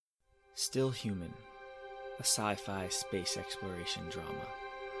Still Human, a sci-fi space exploration drama.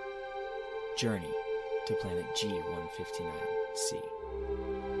 Journey to planet G159C.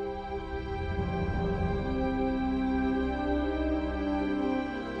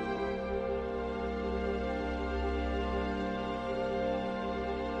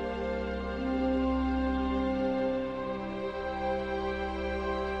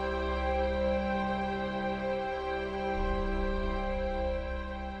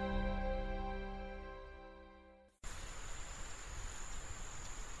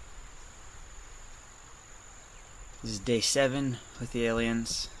 This is day 7 with the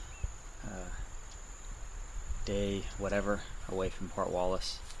aliens. Day whatever, away from Port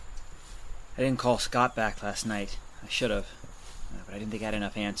Wallace. I didn't call Scott back last night. I should have. But I didn't think I had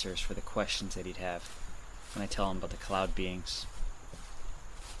enough answers for the questions that he'd have when I tell him about the cloud beings.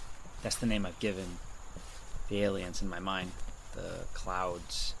 That's the name I've given the aliens in my mind. The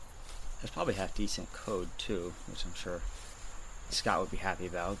clouds. There's probably half-decent code, too, which I'm sure Scott would be happy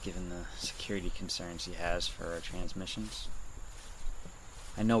about, given the security concerns he has for our transmissions.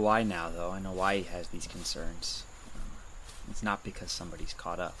 I know why now, though. I know why he has these concerns. It's not because somebody's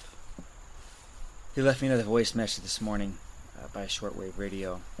caught up. He left me another voice message this morning by shortwave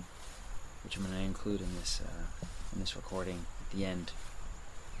radio, which I'm going to include in this recording at the end.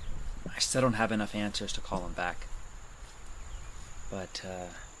 I still don't have enough answers to call him back. But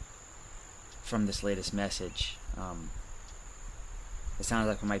from this latest message, it sounds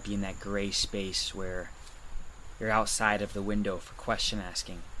like we might be in that gray space where you're outside of the window for question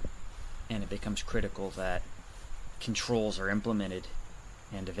asking, and it becomes critical that controls are implemented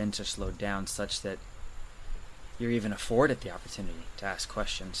and events are slowed down such that you're even afforded the opportunity to ask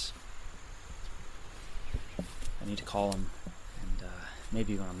questions. I need to call him, and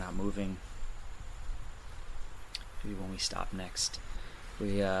maybe when I'm not moving, maybe when we stop next.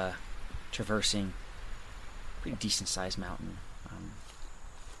 We traversing a pretty decent sized mountain.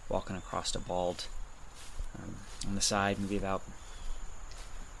 Walking across a bald on the side, maybe about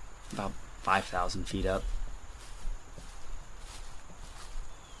 5,000 feet up.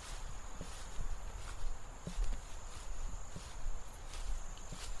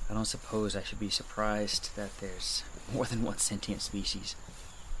 I don't suppose I should be surprised that there's more than one sentient species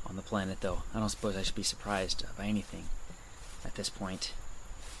on the planet, though. I don't suppose I should be surprised by anything at this point.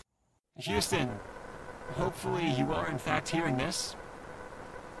 Houston, hopefully you are in fact hearing this.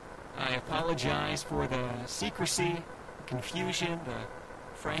 I apologize for the secrecy, the confusion, the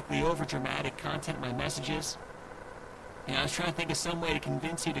frankly overdramatic content of my messages. And I was trying to think of some way to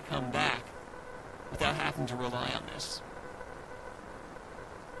convince you to come back without having to rely on this.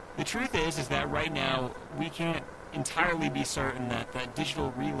 The truth is that right now we can't entirely be certain that that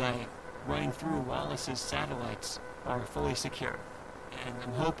digital relay running through Wallace's satellites are fully secure. And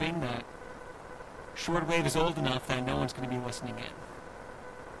I'm hoping that shortwave is old enough that no one's going to be listening in.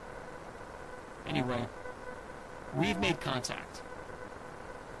 Anyway, we've made contact.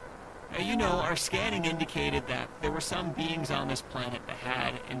 Now, you know, our scanning indicated that there were some beings on this planet that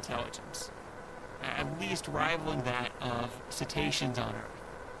had intelligence, at least rivaling that of cetaceans on Earth.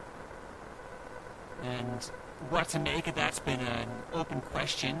 And what to make of that's been an open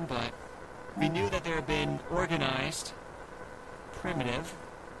question, but we knew that there had been organized, primitive,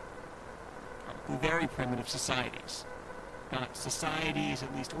 probably very primitive societies. Not societies,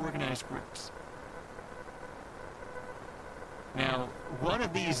 at least organized groups. Now, one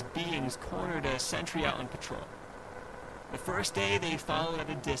of these beings cornered a sentry out on patrol. The first day they followed at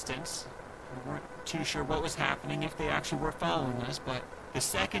a distance. We weren't too sure what was happening, if they actually were following us, but the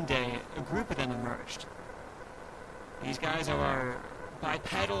second day, a group of them emerged. These guys are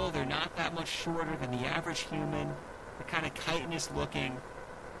bipedal, they're not that much shorter than the average human, they're kind of chitinous looking,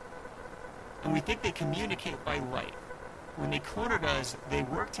 and we think they communicate by light. When they cornered us, they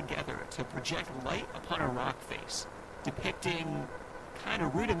worked together to project light upon a rock face, depicting kind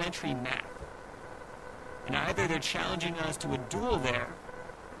of rudimentary map. And either they're challenging us to a duel there,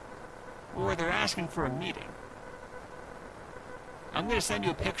 or they're asking for a meeting. I'm going to send you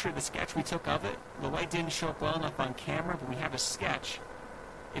a picture of the sketch we took of it. The light didn't show up well enough on camera, but we have a sketch.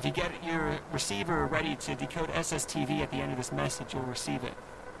 If you get your receiver ready to decode SSTV at the end of this message, you'll receive it.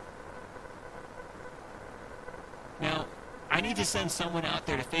 Now, I need to send someone out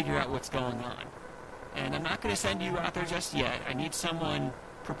there to figure out what's going on. And I'm not going to send you out there just yet. I need someone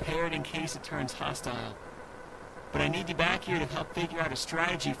prepared in case it turns hostile. But I need you back here to help figure out a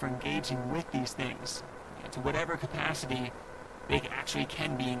strategy for engaging with these things, to whatever capacity they actually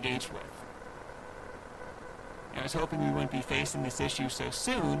can be engaged with. I was hoping we wouldn't be facing this issue so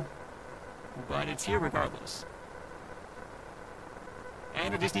soon, but it's here regardless.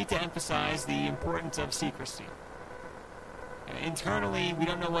 And I just need to emphasize the importance of secrecy. Internally, we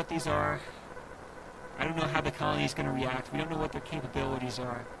don't know what these are. I don't know how the colony is going to react. We don't know what their capabilities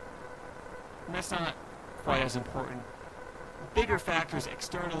are. And that's not quite as important. Bigger factors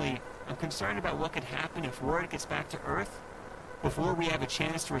externally, I'm concerned about what could happen if word gets back to Earth before we have a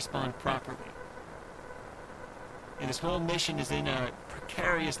chance to respond properly. And this whole mission is in a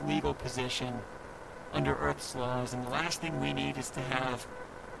precarious legal position under Earth's laws, and the last thing we need is to have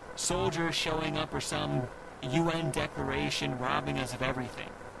soldiers showing up or some UN declaration robbing us of everything,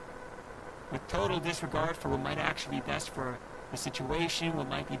 with total disregard for what might actually be best for the situation, what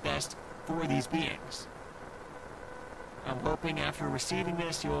might be best for these beings. I'm hoping after receiving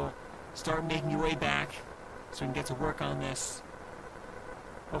this, you'll start making your way back so we can get to work on this,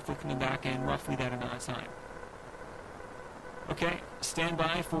 hopefully coming back in roughly that amount of time. Okay, stand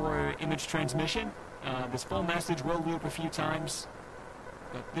by for image transmission. This full message will loop a few times,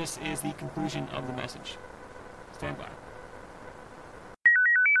 but this is the conclusion of the message. Stand by.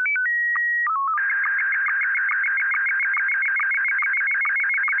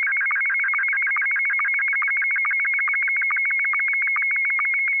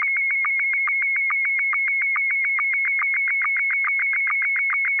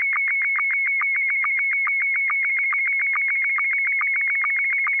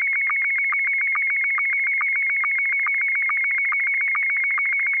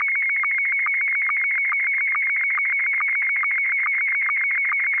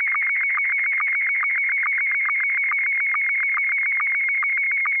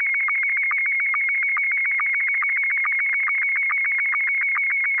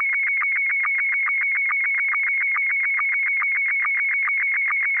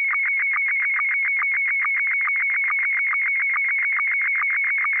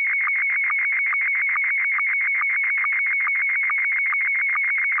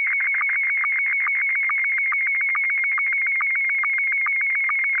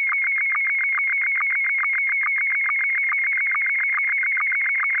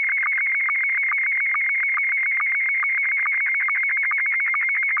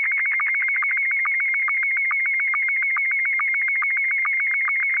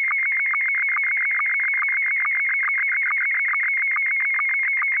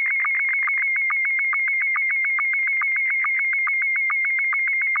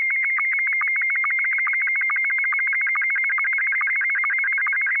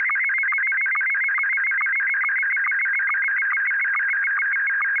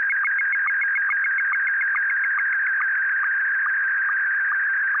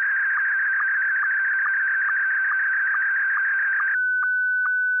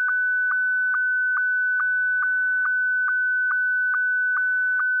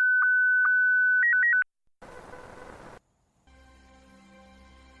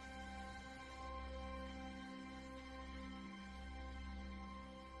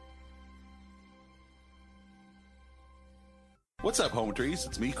 What's up, Home Trees?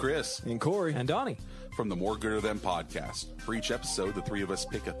 It's me, Chris. And Corey. And Donnie. From the More Gooder Than podcast. For each episode, the three of us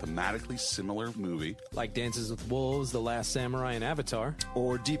pick a thematically similar movie. Like Dances with Wolves, The Last Samurai, and Avatar.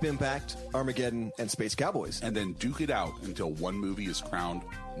 Or Deep Impact, Armageddon, and Space Cowboys. And then duke it out until one movie is crowned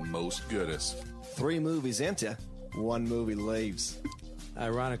most goodest. 3 movies into, 1 movie leaves.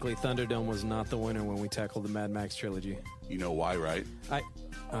 Ironically, Thunderdome was not the winner when we tackled the Mad Max trilogy. You know why, right?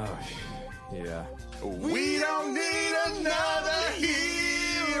 Yeah. We don't need another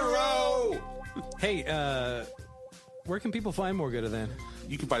hero! Hey, where can people find More Gooder Than?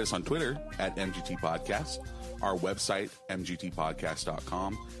 You can find us on Twitter at MGT Podcast, our website,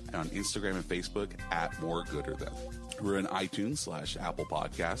 mgtpodcast.com, and on Instagram and Facebook at More Gooder Than. We're in iTunes/Apple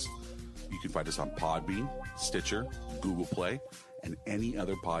Podcasts. You can find us on Podbean, Stitcher, Google Play, and any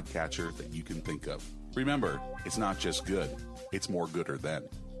other podcatcher that you can think of. Remember, it's not just good, it's more gooder than.